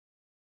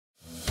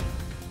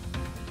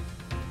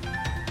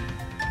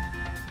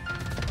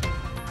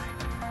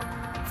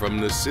From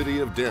the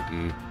city of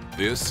Denton,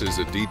 this is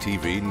a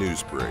DTV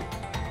Newsbreak.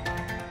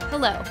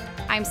 Hello,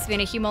 I'm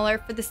Savannah Mueller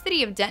for the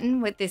city of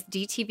Denton with this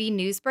DTV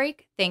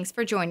Newsbreak. Thanks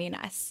for joining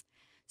us.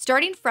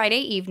 Starting Friday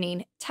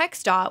evening,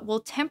 TxDOT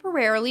will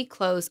temporarily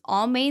close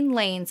all main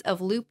lanes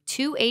of Loop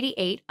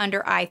 288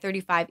 under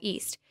I-35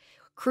 East.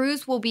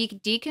 Crews will be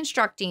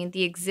deconstructing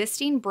the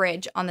existing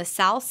bridge on the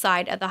south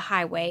side of the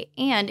highway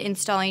and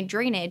installing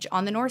drainage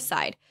on the north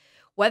side.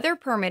 Weather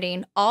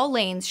permitting, all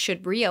lanes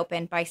should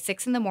reopen by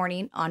 6 in the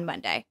morning on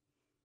Monday.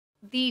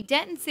 The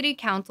Denton City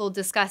Council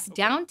discussed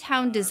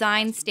downtown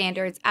design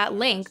standards at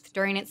length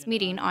during its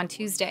meeting on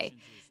Tuesday.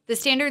 The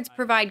standards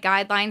provide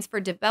guidelines for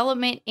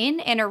development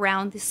in and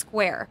around the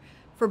square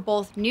for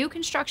both new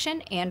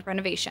construction and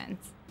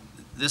renovations.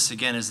 This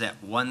again is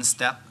that one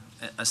step,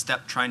 a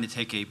step trying to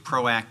take a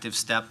proactive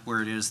step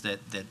where it is that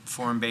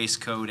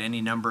form-based code, any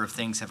number of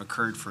things have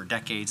occurred for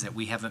decades that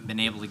we haven't been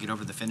able to get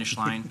over the finish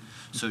line.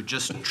 So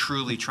just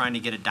truly trying to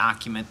get a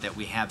document that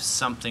we have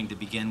something to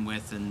begin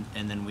with, and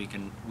then we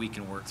can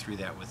work through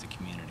that with the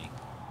community.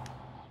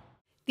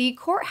 The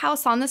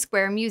Courthouse on the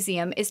Square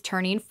Museum is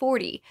turning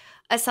 40.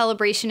 A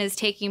celebration is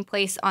taking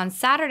place on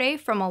Saturday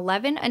from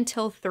 11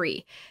 until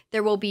 3.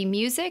 There will be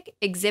music,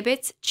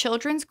 exhibits,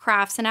 children's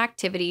crafts and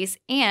activities,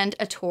 and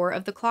a tour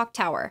of the clock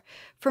tower.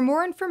 For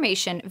more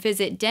information,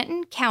 visit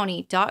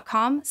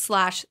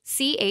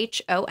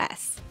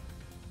dentoncounty.com/CHOS.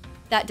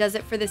 That does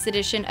it for this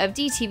edition of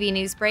DTV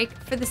Newsbreak.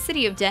 For the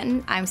city of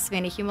Denton, I'm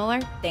Savannah Mueller.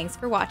 Thanks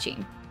for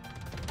watching.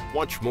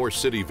 Watch more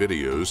city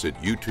videos at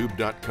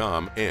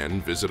youtube.com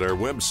and visit our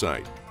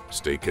website.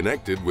 Stay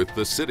connected with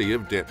the city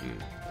of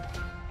Denton.